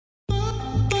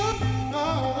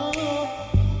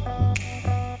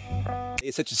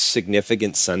is such a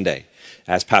significant Sunday.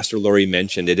 As Pastor Laurie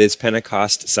mentioned, it is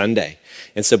Pentecost Sunday.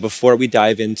 And so before we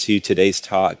dive into today's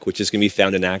talk, which is going to be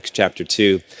found in Acts chapter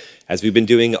 2, as we've been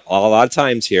doing a lot of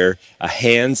times here, a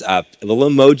hands up, a little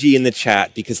emoji in the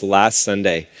chat, because last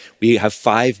Sunday we have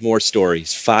 5 more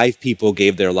stories. 5 people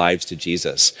gave their lives to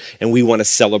Jesus, and we want to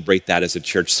celebrate that as a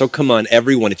church. So come on,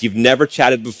 everyone, if you've never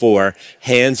chatted before,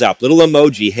 hands up, little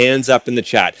emoji, hands up in the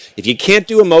chat. If you can't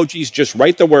do emojis, just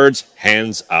write the words,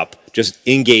 hands up. Just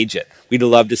engage it. We'd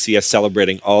love to see us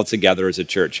celebrating all together as a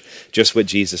church, just what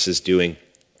Jesus is doing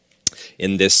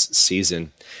in this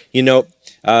season. You know,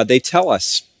 they tell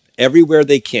us everywhere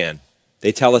they can.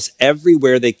 They tell us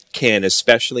everywhere they can,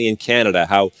 especially in Canada,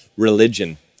 how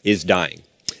religion is dying.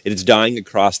 It is dying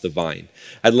across the vine.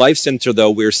 At Life Center,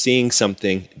 though, we're seeing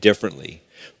something differently.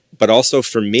 But also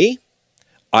for me,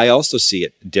 I also see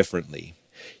it differently.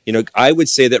 You know, I would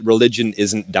say that religion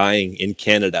isn't dying in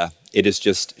Canada. It is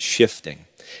just shifting.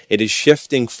 It is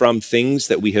shifting from things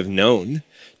that we have known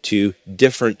to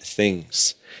different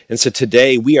things. And so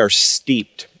today we are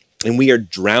steeped and we are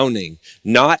drowning,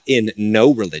 not in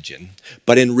no religion,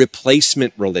 but in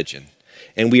replacement religion.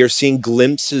 And we are seeing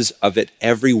glimpses of it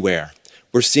everywhere.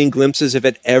 We're seeing glimpses of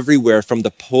it everywhere, from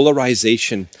the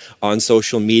polarization on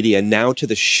social media now to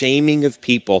the shaming of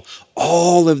people.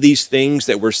 All of these things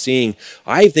that we're seeing,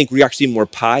 I think we're actually more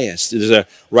pious. There's a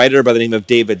writer by the name of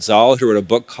David Zoll who wrote a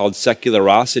book called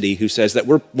Secularosity, who says that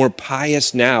we're more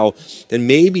pious now than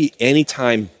maybe any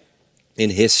time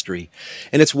in history.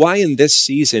 And it's why in this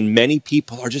season, many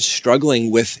people are just struggling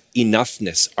with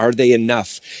enoughness. Are they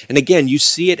enough? And again, you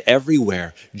see it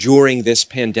everywhere during this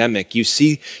pandemic. You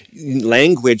see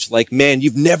language like, man,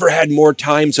 you've never had more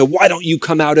time, so why don't you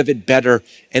come out of it better?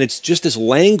 And it's just this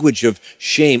language of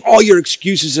shame. All your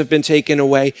excuses have been taken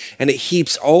away. And it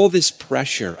heaps all this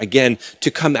pressure, again,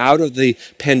 to come out of the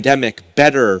pandemic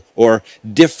better or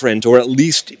different, or at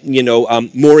least,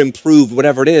 more improved,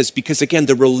 whatever it is. Because again,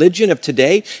 the religion of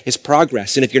today is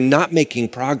progress. And if you're not making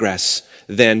progress,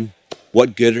 then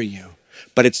what good are you?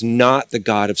 But it's not the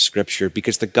God of Scripture,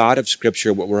 because the God of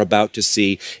Scripture, what we're about to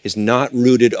see, is not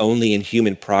rooted only in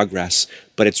human progress,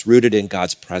 but it's rooted in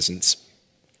God's presence.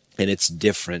 And it's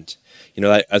different. You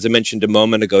know, as I mentioned a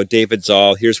moment ago, David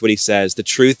Zoll, here's what he says. The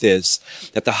truth is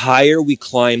that the higher we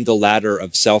climb the ladder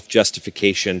of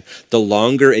self-justification, the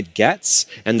longer it gets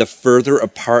and the further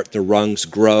apart the rungs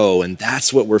grow. And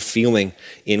that's what we're feeling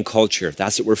in culture.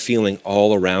 That's what we're feeling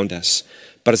all around us.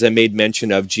 But as I made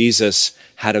mention of, Jesus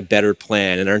had a better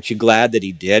plan. And aren't you glad that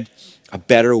he did? A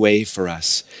better way for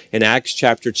us. In Acts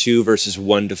chapter 2, verses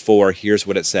 1 to 4, here's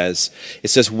what it says. It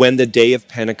says, when the day of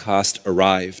Pentecost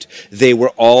arrived, they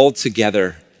were all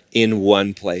together in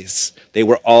one place. They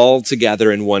were all together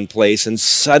in one place. And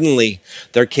suddenly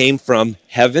there came from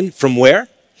heaven, from where?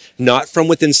 Not from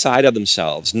within inside of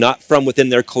themselves, not from within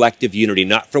their collective unity,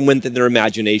 not from within their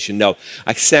imagination. No,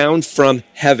 a sound from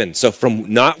heaven. So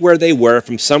from not where they were,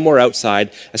 from somewhere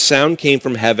outside, a sound came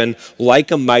from heaven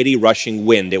like a mighty rushing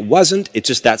wind. It wasn't, it's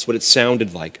just that's what it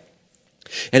sounded like.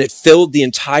 And it filled the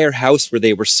entire house where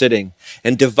they were sitting.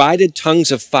 And divided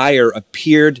tongues of fire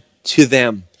appeared to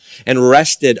them and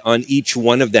rested on each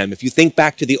one of them. If you think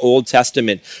back to the Old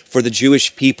Testament for the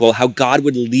Jewish people, how God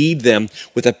would lead them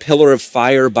with a pillar of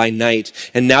fire by night.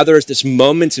 And now there's this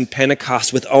moment in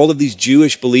Pentecost with all of these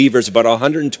Jewish believers, about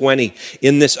 120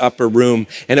 in this upper room.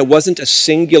 And it wasn't a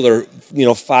singular,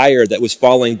 fire that was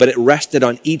falling, but it rested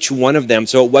on each one of them.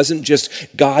 So it wasn't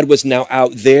just God was now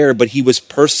out there, but he was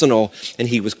personal and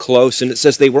he was close. And it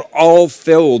says they were all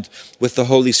filled with the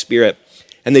Holy Spirit.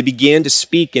 And they began to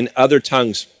speak in other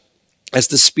tongues as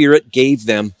the Spirit gave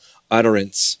them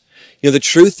utterance. The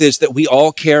truth is that we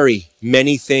all carry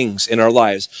many things in our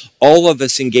lives. All of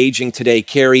us engaging today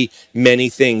carry many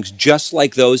things, just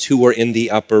like those who were in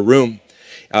the upper room.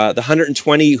 The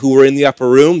 120 who were in the upper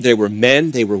room, they were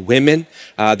men, they were women.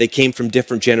 They came from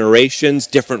different generations,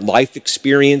 different life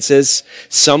experiences.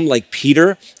 Some, like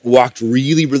Peter, walked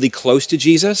really, really close to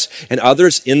Jesus. And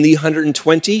others in the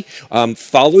 120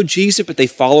 followed Jesus, but they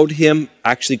followed him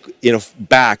actually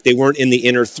back. They weren't in the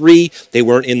inner 3. They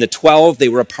weren't in the 12. They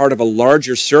were a part of a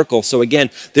larger circle. So again,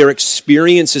 their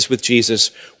experiences with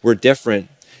Jesus were different.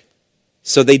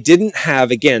 So they didn't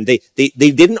have, again, they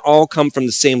didn't all come from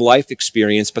the same life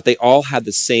experience, but they all had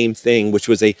the same thing, which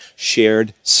was a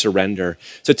shared surrender.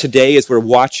 So today, as we're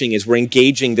watching, as we're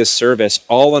engaging this service,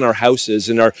 all in our houses,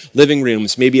 in our living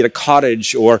rooms, maybe at a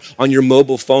cottage or on your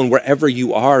mobile phone, wherever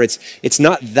you are, it's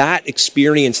not that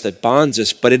experience that bonds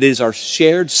us, but it is our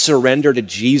shared surrender to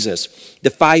Jesus The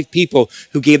 5 people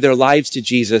who gave their lives to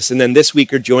Jesus and then this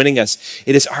week are joining us.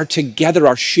 It is our together,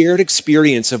 our shared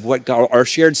experience of what God, our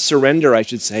shared surrender, I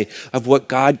should say, of what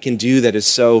God can do that is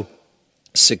so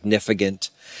significant.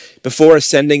 Before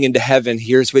ascending into heaven,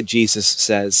 here's what Jesus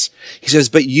says. He says,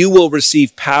 but you will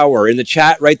receive power. In the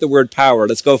chat, write the word power.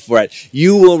 Let's go for it.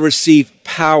 You will receive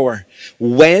power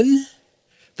when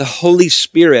the Holy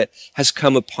Spirit has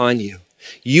come upon you.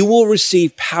 You will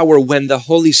receive power when the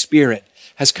Holy Spirit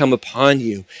has come upon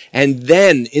you. And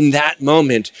then in that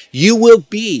moment, you will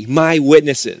be my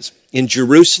witnesses in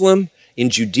Jerusalem, in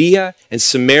Judea and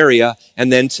Samaria,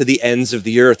 and then to the ends of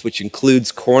the earth, which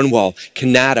includes Cornwall,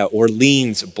 Canada,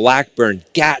 Orleans, Blackburn,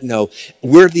 Gatineau.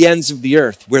 We're the ends of the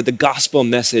earth where the gospel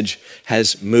message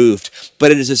has moved. But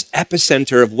it is this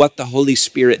epicenter of what the Holy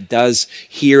Spirit does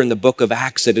here in the book of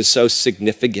Acts that is so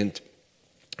significant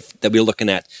that we're looking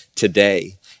at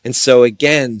today. And so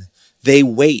again, they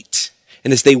wait.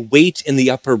 And as they wait in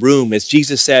the upper room, as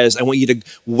Jesus says, I want you to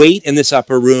wait in this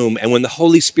upper room. And when the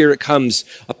Holy Spirit comes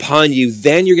upon you,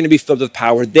 then you're going to be filled with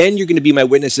power. Then you're going to be my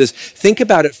witnesses. Think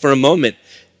about it for a moment.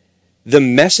 The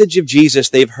message of Jesus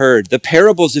they've heard, the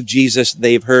parables of Jesus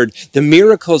they've heard, the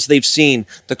miracles they've seen,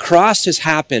 the cross has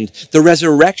happened, the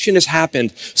resurrection has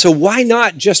happened. So why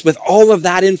not just with all of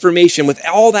that information, with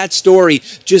all that story,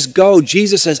 just go?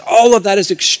 Jesus says all of that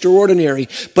is extraordinary,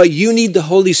 but you need the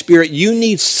Holy Spirit. You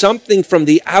need something from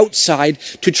the outside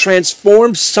to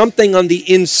transform something on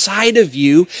the inside of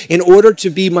you in order to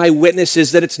be my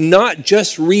witnesses, that it's not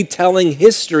just retelling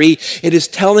history, it is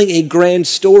telling a grand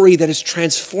story that is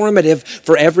transformative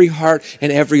for every heart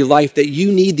and every life, that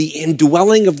you need the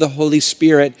indwelling of the Holy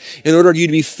Spirit in order for you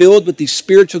to be filled with these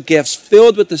spiritual gifts,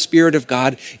 filled with the Spirit of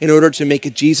God in order to make a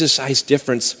Jesus-sized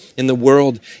difference in the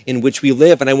world in which we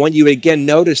live. And I want you to again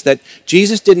notice that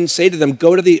Jesus didn't say to them,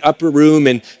 go to the upper room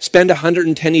and spend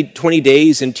 120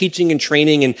 days in teaching and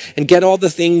training and get all the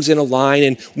things in a line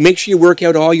and make sure you work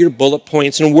out all your bullet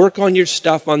points and work on your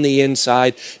stuff on the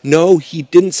inside. No, he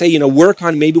didn't say, work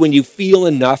on maybe when you feel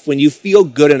enough, when you feel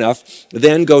good enough,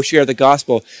 then go share the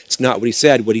gospel. It's not what he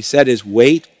said. What he said is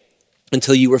wait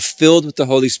until you were filled with the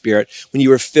Holy Spirit, when you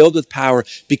were filled with power,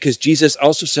 because Jesus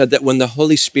also said that when the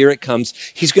Holy Spirit comes,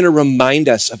 he's going to remind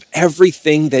us of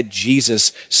everything that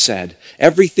Jesus said,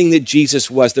 everything that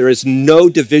Jesus was. There is no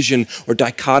division or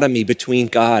dichotomy between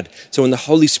God. So when the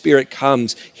Holy Spirit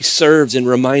comes, he serves and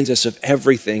reminds us of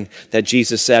everything that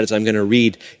Jesus said, as I'm going to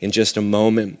read in just a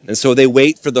moment. And so they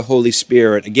wait for the Holy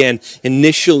Spirit. Again,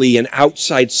 initially an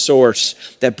outside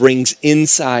source that brings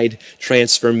inside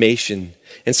transformation.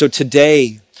 And so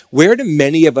today, where do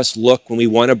many of us look when we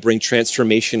want to bring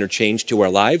transformation or change to our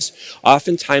lives?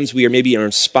 Oftentimes we are maybe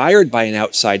inspired by an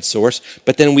outside source,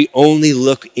 but then we only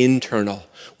look internal.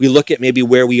 We look at maybe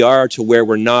where we are to where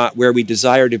we're not, where we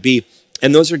desire to be.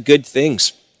 And those are good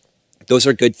things. Those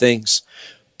are good things.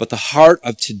 But the heart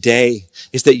of today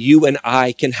is that you and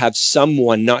I can have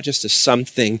someone, not just a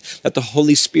something, that the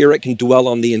Holy Spirit can dwell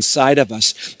on the inside of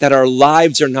us, that our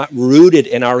lives are not rooted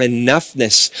in our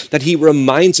enoughness, that he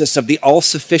reminds us of the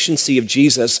all-sufficiency of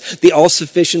Jesus, the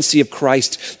all-sufficiency of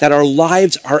Christ, that our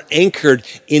lives are anchored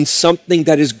in something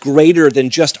that is greater than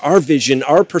just our vision,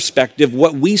 our perspective,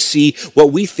 what we see,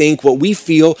 what we think, what we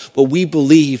feel, what we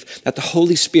believe, that the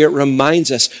Holy Spirit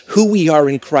reminds us who we are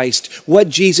in Christ, what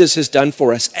Jesus has done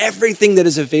for us, everything that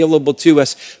is available to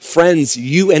us. Friends,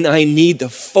 you and I need the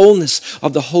fullness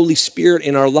of the Holy Spirit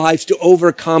in our lives to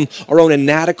overcome our own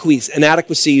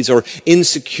inadequacies or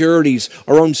insecurities,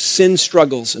 our own sin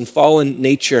struggles and fallen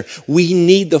nature. We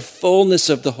need the fullness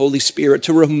of the Holy Spirit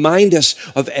to remind us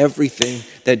of everything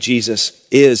that Jesus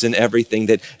is and everything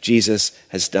that Jesus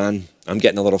has done. I'm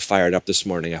getting a little fired up this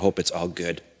morning. I hope it's all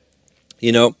good.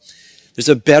 There's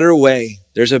a better way.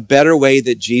 There's a better way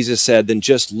that Jesus said than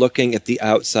just looking at the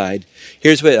outside.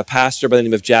 Here's what a pastor by the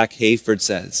name of Jack Hayford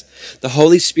says. The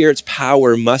Holy Spirit's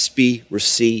power must be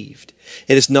received.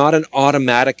 It is not an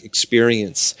automatic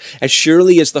experience. As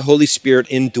surely as the Holy Spirit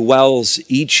indwells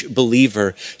each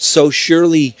believer, so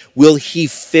surely will he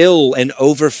fill and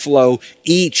overflow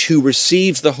each who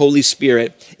receives the Holy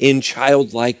Spirit in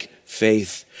childlike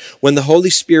faith. When the Holy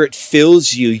Spirit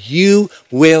fills you, you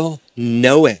will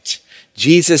know it.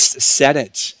 Jesus said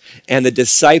it, and the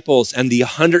disciples and the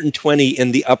 120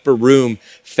 in the upper room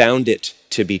found it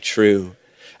to be true.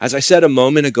 As I said a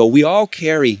moment ago, we all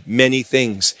carry many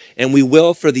things, and we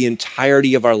will for the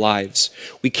entirety of our lives.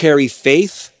 We carry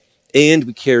faith and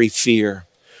we carry fear.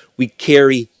 We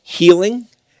carry healing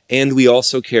and we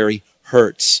also carry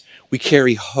hurts. We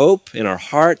carry hope in our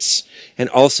hearts and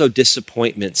also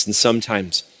disappointments and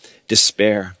sometimes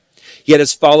despair. Yet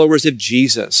as followers of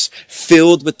Jesus,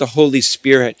 filled with the Holy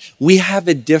Spirit, we have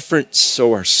a different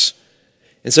source.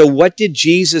 And so what did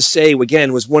Jesus say,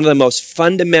 again, was one of the most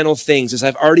fundamental things, as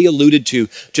I've already alluded to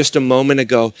just a moment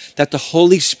ago, that the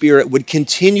Holy Spirit would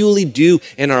continually do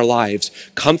in our lives.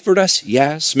 Comfort us,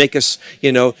 yes. Make us,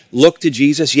 look to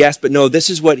Jesus, yes. But no,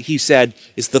 this is what he said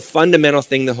is the fundamental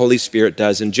thing the Holy Spirit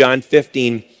does. In John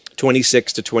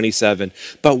 15:26-27,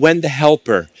 but when the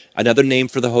Helper, another name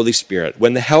for the Holy Spirit,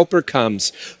 when the Helper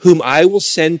comes, whom I will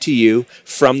send to you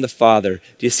from the Father.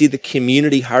 Do you see the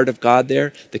community heart of God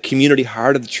there? The community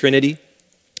heart of the Trinity?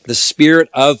 The Spirit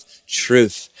of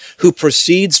truth, who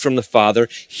proceeds from the Father,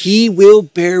 he will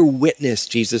bear witness,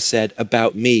 Jesus said,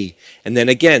 about me. And then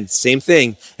again, same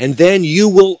thing. And then you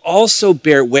will also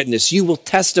bear witness. You will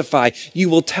testify. You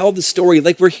will tell the story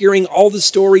like we're hearing all the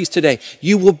stories today.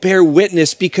 You will bear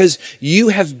witness because you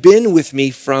have been with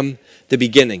me from the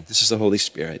beginning. This is the Holy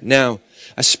Spirit. Now,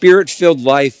 a Spirit-filled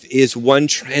life is one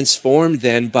transformed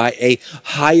then by a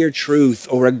higher truth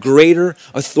or a greater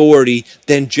authority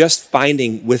than just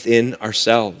finding within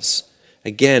ourselves.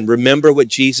 Again, remember what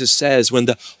Jesus says, when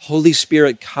the Holy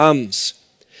Spirit comes,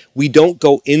 we don't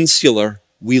go insular,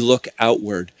 we look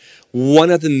outward.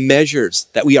 One of the measures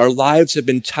that our lives have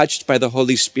been touched by the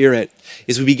Holy Spirit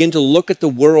is we begin to look at the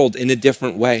world in a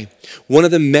different way. One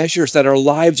of the measures that our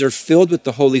lives are filled with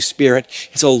the Holy Spirit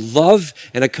is a love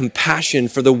and a compassion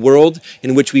for the world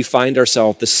in which we find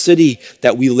ourselves, the city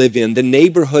that we live in, the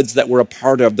neighborhoods that we're a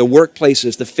part of, the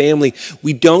workplaces, the family.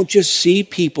 We don't just see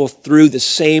people through the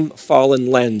same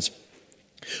fallen lens.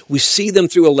 We see them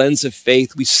through a lens of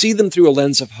faith. We see them through a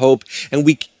lens of hope. And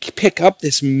we pick up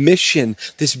this mission,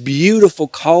 this beautiful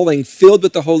calling filled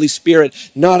with the Holy Spirit,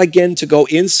 not again to go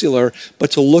insular,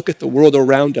 but to look at the world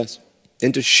around us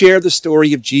and to share the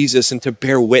story of Jesus and to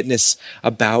bear witness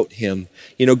about him.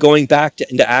 Going back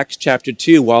into Acts chapter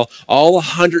 2, while all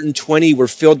 120 were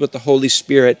filled with the Holy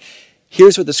Spirit,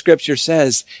 here's what the scripture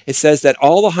says. It says that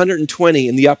all 120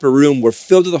 in the upper room were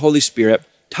filled with the Holy Spirit.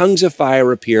 Tongues of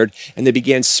fire appeared, and they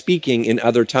began speaking in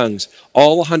other tongues.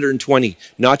 All 120,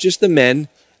 not just the men,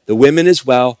 the women as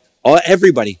well,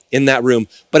 everybody in that room.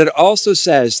 But it also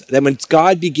says that when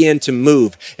God began to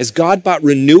move, as God brought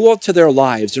renewal to their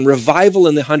lives and revival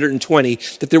in the 120,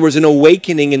 that there was an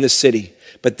awakening in the city.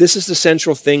 But this is the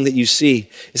central thing that you see,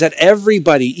 is that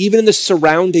everybody, even in the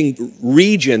surrounding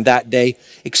region that day,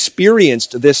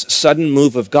 experienced this sudden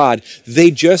move of God.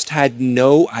 They just had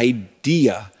no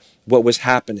idea what was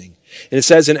happening. And it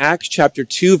says in Acts chapter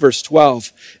 2, verse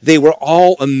 12, they were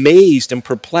all amazed and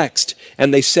perplexed,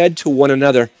 and they said to one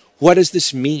another, what does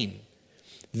this mean?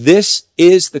 This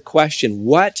is the question.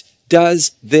 What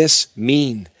does this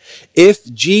mean?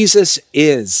 If Jesus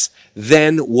is,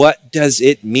 then what does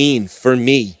it mean for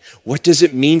me? What does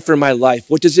it mean for my life?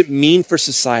 What does it mean for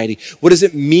society? What does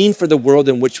it mean for the world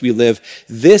in which we live?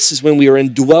 This is when we are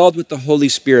indwelled with the Holy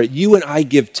Spirit. You and I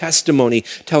give testimony,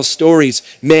 tell stories.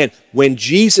 Man, when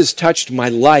Jesus touched my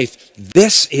life,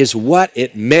 this is what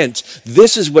it meant.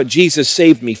 This is what Jesus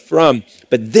saved me from,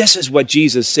 but this is what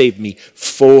Jesus saved me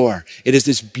for. It is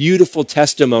this beautiful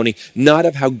testimony, not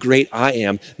of how great I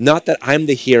am, not that I'm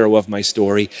the hero of my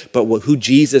story, but who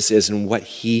Jesus is and what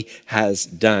he has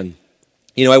done.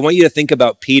 I want you to think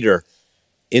about Peter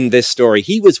in this story.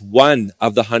 He was one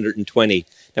of the 120.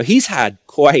 Now, he's had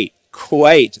quite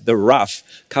the rough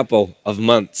couple of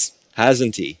months,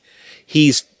 hasn't he?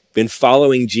 He's been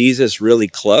following Jesus really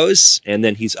close, and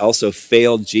then he's also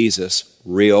failed Jesus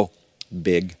real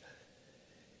big.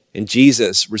 And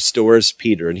Jesus restores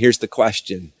Peter. And here's the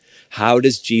question. How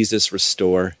does Jesus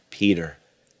restore Peter?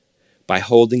 By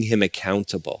holding him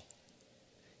accountable.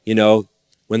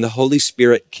 When the Holy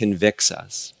Spirit convicts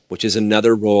us, which is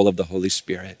another role of the Holy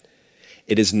Spirit,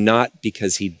 it is not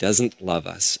because he doesn't love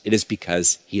us. It is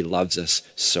because he loves us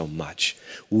so much.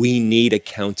 We need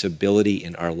accountability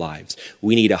in our lives.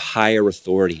 We need a higher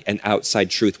authority, an outside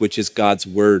truth, which is God's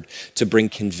word, to bring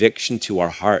conviction to our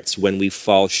hearts when we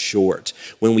fall short,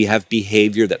 when we have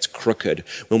behavior that's crooked,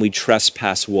 when we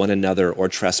trespass one another or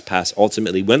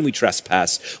ultimately, when we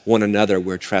trespass one another,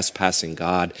 we're trespassing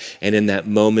God. And in that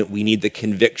moment, we need the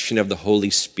conviction of the Holy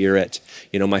Spirit.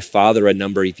 My father a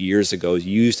number of years ago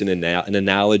used an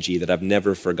analogy that I've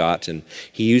never forgotten.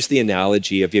 He used the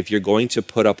analogy of if you're going to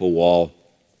put up a wall,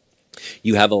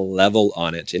 you have a level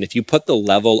on it. And if you put the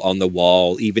level on the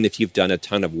wall, even if you've done a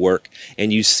ton of work,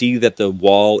 and you see that the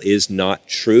wall is not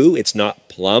true, it's not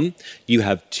plumb, you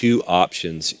have two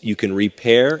options. You can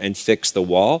repair and fix the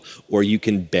wall, or you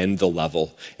can bend the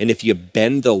level. And if you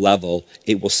bend the level,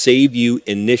 it will save you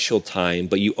initial time,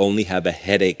 but you only have a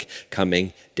headache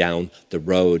coming down the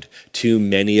road. Too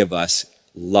many of us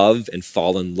love and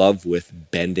fall in love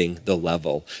with bending the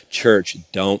level. Church,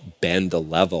 don't bend the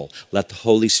level. Let the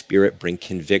Holy Spirit bring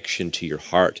conviction to your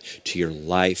heart, to your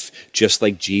life, just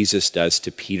like Jesus does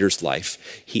to Peter's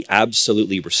life. He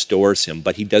absolutely restores him,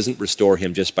 but he doesn't restore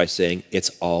him just by saying,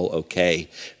 it's all okay.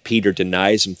 Peter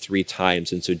denies him 3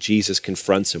 times, and so Jesus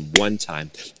confronts him 1 time,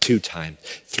 2 times,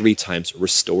 3 times,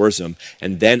 restores him.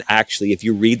 And then actually, if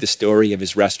you read the story of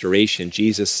his restoration,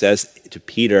 Jesus says to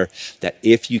Peter that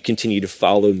if you continue to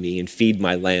follow me and feed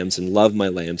my lambs and love my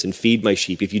lambs and feed my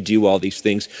sheep, if you do all these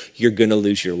things, you're going to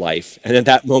lose your life. And at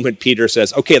that moment, Peter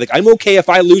says, okay, like I'm okay if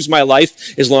I lose my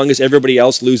life as long as everybody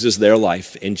else loses their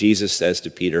life. And Jesus says to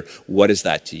Peter, what is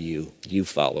that to you? You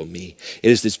follow me.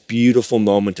 It is this beautiful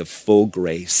moment of full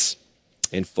grace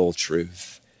and full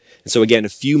truth. And so again, a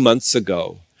few months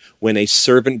ago, when a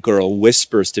servant girl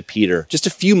whispers to Peter, just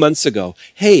a few months ago,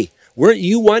 hey, weren't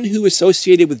you one who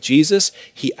associated with Jesus?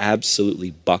 He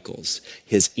absolutely buckles.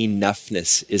 His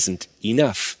enoughness isn't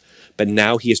enough. But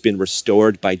now he has been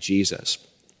restored by Jesus.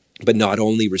 But not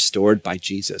only restored by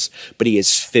Jesus, but he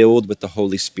is filled with the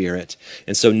Holy Spirit.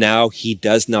 And so now he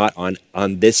does not, on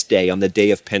this day, on the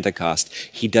day of Pentecost,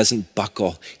 he doesn't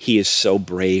buckle. He is so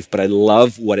brave. But I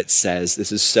love what it says.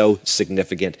 This is so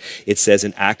significant. It says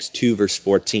in Acts 2, verse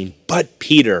 14, but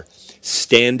Peter,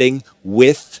 standing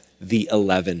with the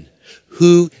 11.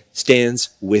 Who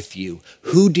stands with you?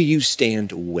 Who do you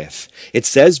stand with? It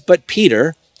says, but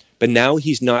Peter. But now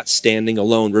he's not standing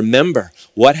alone. Remember,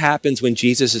 what happens when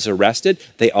Jesus is arrested?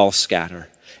 They all scatter.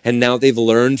 And now they've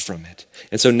learned from it.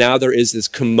 And so now there is this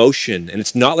commotion. And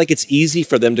it's not like it's easy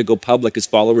for them to go public as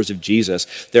followers of Jesus.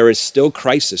 There is still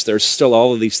crisis. There's still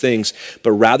all of these things.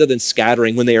 But rather than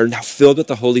scattering, when they are now filled with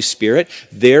the Holy Spirit,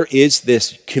 there is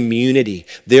this community.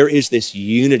 There is this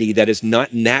unity that is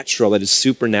not natural, that is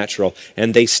supernatural.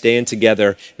 And they stand together.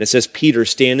 And it says, Peter,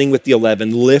 standing with the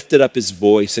 11, lifted up his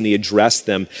voice and he addressed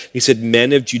them. He said,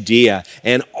 men of Judea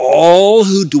and all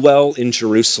who dwell in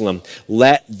Jerusalem,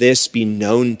 let this be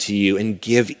known to you and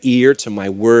give ear to my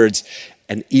words.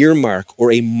 An earmark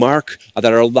or a mark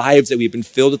that our lives, that we've been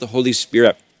filled with the Holy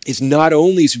Spirit, is not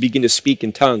only as we begin to speak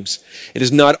in tongues. It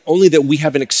is not only that we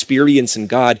have an experience in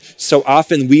God. So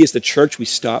often we as the church, we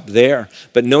stop there.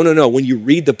 But no. When you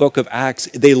read the book of Acts,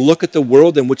 they look at the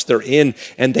world in which they're in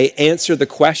and they answer the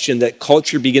question that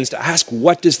culture begins to ask,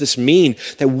 what does this mean?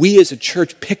 That we as a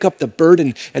church pick up the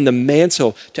burden and the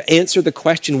mantle to answer the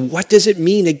question, what does it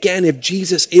mean, again, if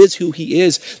Jesus is who he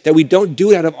is? That we don't do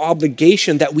it out of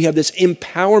obligation, that we have this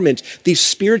empowerment, these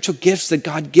spiritual gifts that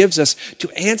God gives us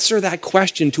to answer that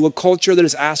question to a culture that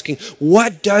is asking,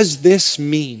 what does this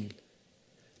mean?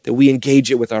 That we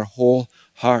engage it with our whole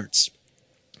hearts.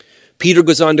 Peter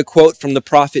goes on to quote from the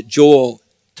prophet Joel,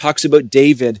 talks about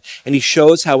David, and he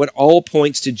shows how it all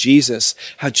points to Jesus,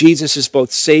 how Jesus is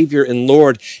both Savior and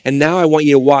Lord. And now I want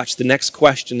you to watch the next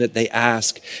question that they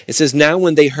ask. It says, now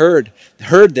when they heard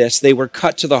this, they were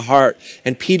cut to the heart.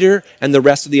 And Peter and the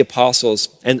rest of the apostles,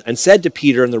 and said to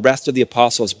Peter and the rest of the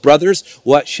apostles, brothers,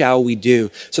 what shall we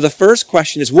do? So the first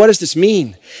question is, what does this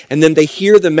mean? And then they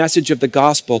hear the message of the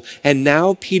gospel. And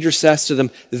now Peter says to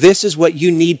them, this is what you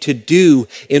need to do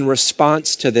in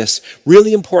response to this.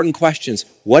 Really important questions.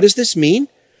 What does this mean?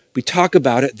 We talk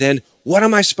about it. Then what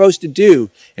am I supposed to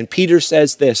do? And Peter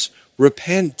says this,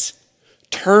 repent.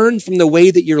 Turn from the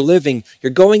way that you're living.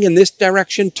 You're going in this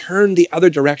direction, turn the other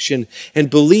direction, and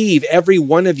believe, every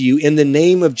one of you, in the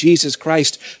name of Jesus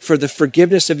Christ for the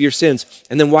forgiveness of your sins.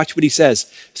 And then watch what he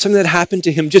says. Something that happened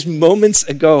to him just moments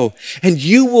ago. And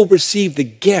you will receive the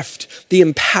gift, the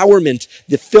empowerment,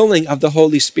 the filling of the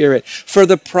Holy Spirit. For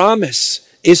the promise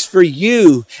is for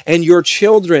you and your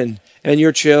children, and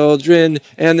your children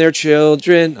and their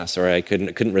children. Oh, sorry, I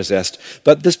couldn't resist.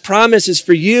 But this promise is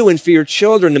for you and for your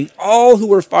children and all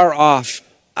who are far off,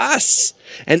 us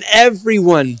and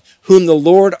everyone whom the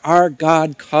Lord our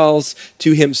God calls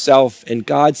to himself. And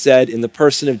God said in the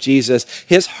person of Jesus,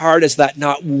 his heart is that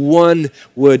not one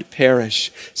would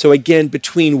perish. So again,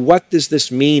 between what does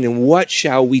this mean and what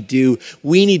shall we do,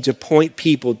 we need to point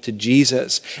people to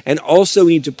Jesus. And also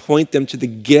we need to point them to the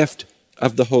gift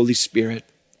of the Holy Spirit.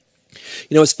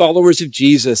 You know, as followers of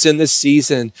Jesus in this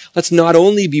season, let's not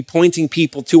only be pointing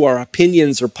people to our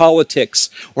opinions or politics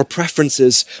or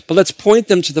preferences, but let's point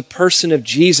them to the person of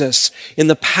Jesus in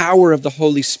the power of the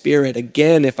Holy Spirit.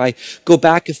 Again, if I go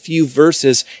back a few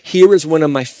verses, here is one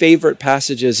of my favorite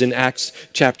passages in Acts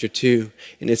chapter 2.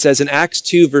 And it says in Acts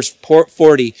 2, verse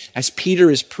 40, as Peter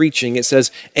is preaching, it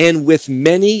says, and with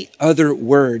many other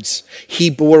words, he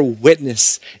bore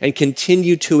witness and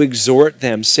continued to exhort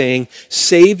them, saying,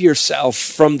 save yourself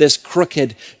from this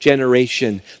crooked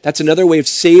generation. That's another way of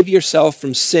save yourself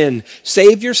from sin.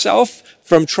 Save yourself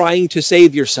from trying to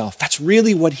save yourself. That's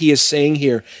really what he is saying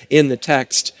here in the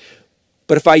text.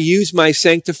 But if I use my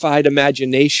sanctified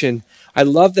imagination, I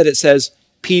love that it says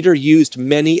Peter used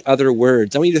many other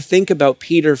words. I want you to think about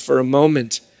Peter for a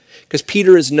moment, because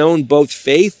Peter has known both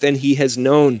faith and he has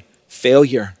known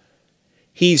failure.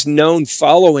 He's known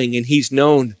following and he's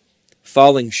known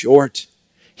falling short.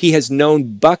 He has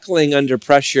known buckling under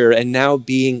pressure and now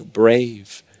being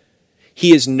brave.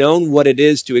 He has known what it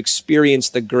is to experience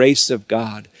the grace of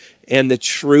God and the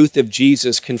truth of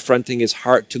Jesus confronting his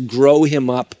heart to grow him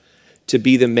up to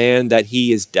be the man that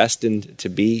he is destined to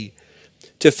be,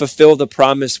 to fulfill the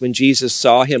promise when Jesus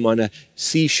saw him on a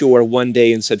seashore one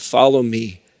day and said, "Follow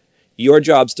me. Your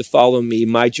job's to follow me.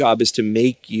 My job is to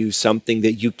make you something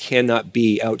that you cannot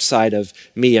be outside of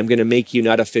me. I'm going to make you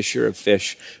not a fisher of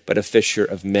fish, but a fisher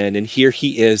of men." And here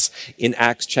he is in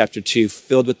Acts chapter 2,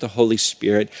 filled with the Holy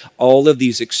Spirit. All of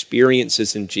these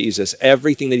experiences in Jesus,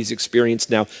 everything that he's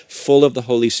experienced now, full of the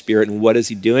Holy Spirit. And what is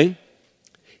he doing?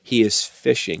 He is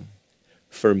fishing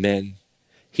for men.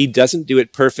 He doesn't do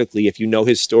it perfectly if you know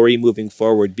his story moving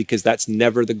forward, because that's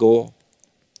never the goal.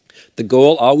 The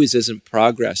goal always isn't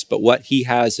progress, but what he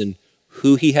has and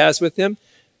who he has with him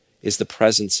is the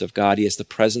presence of God. He has the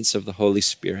presence of the Holy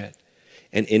Spirit.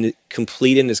 And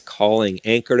complete in his calling,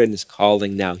 anchored in his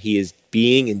calling now, he is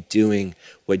being and doing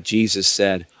what Jesus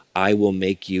said, "I will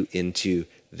make you into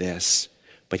this."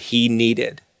 But he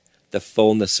needed the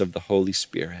fullness of the Holy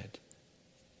Spirit.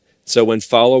 So when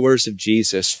followers of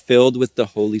Jesus, filled with the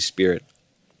Holy Spirit,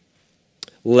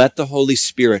 let the Holy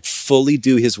Spirit fully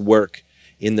do his work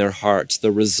in their hearts,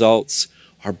 the results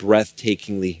are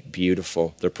breathtakingly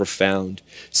beautiful. They're profound.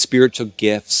 Spiritual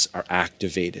gifts are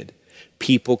activated.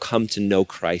 People come to know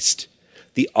Christ.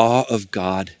 The awe of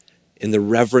God and the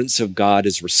reverence of God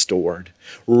is restored.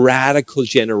 Radical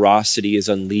generosity is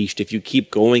unleashed. If you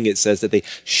keep going, it says that they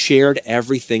shared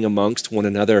everything amongst one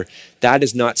another. That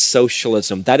is not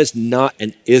socialism. That is not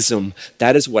an ism.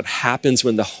 That is what happens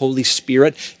when the Holy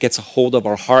Spirit gets a hold of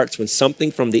our hearts, when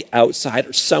something from the outside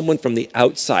or someone from the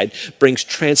outside brings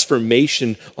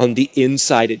transformation on the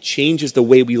inside. It changes the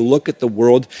way we look at the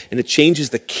world, and it changes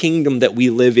the kingdom that we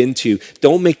live into.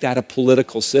 Don't make that a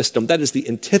political system. That is the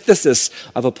antithesis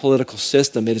of a political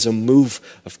system. It is a move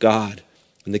of God.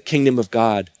 And the kingdom of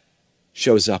God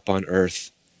shows up on earth.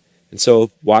 And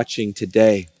so watching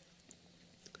today,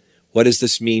 what does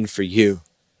this mean for you?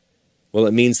 Well,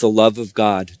 it means the love of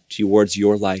God towards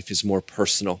your life is more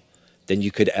personal than you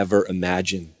could ever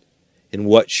imagine. And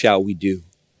what shall we do?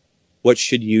 What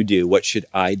should you do? What should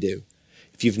I do?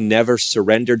 If you've never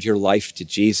surrendered your life to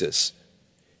Jesus,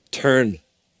 turn,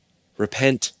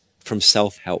 repent from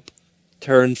self-help.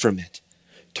 Turn from it.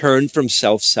 Turn from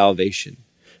self-salvation.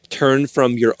 Turn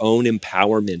from your own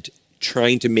empowerment,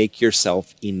 trying to make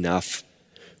yourself enough.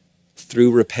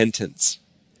 Through repentance,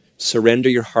 surrender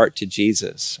your heart to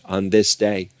Jesus on this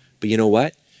day. But you know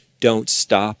what? Don't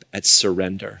stop at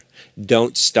surrender.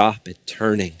 Don't stop at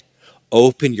turning.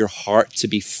 Open your heart to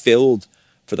be filled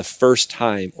for the first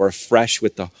time or afresh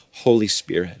with the Holy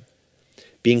Spirit.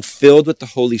 Being filled with the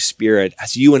Holy Spirit,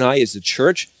 as you and I as the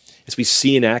church, as we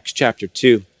see in Acts chapter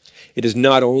 2, it is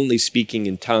not only speaking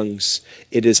in tongues,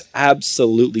 it is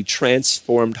absolutely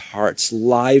transformed hearts,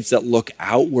 lives that look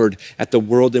outward at the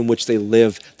world in which they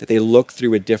live, that they look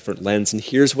through a different lens. And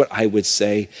here's what I would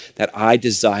say that I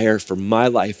desire for my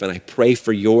life, and I pray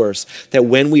for yours, that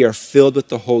when we are filled with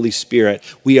the Holy Spirit,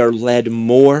 we are led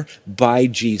more by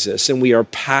Jesus, and we are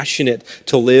passionate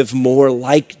to live more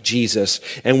like Jesus,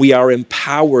 and we are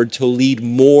empowered to lead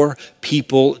more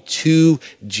people to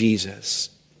Jesus.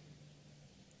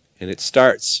 And it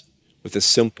starts with a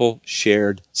simple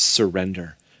shared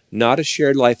surrender, not a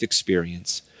shared life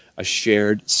experience, a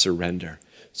shared surrender.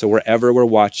 So wherever we're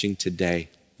watching today,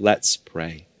 let's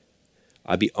pray.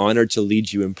 I'd be honored to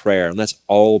lead you in prayer, and let's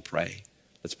all pray.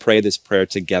 Let's pray this prayer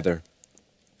together.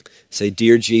 Say,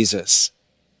 "Dear Jesus,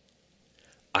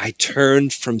 I turn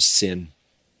from sin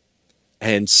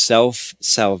and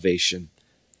self-salvation,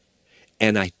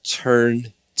 and I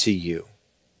turn to you.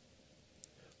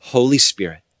 Holy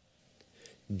Spirit,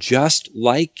 just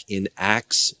like in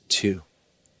Acts 2,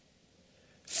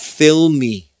 fill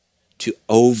me to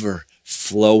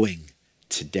overflowing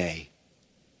today.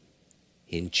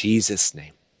 In Jesus'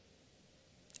 name,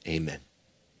 amen."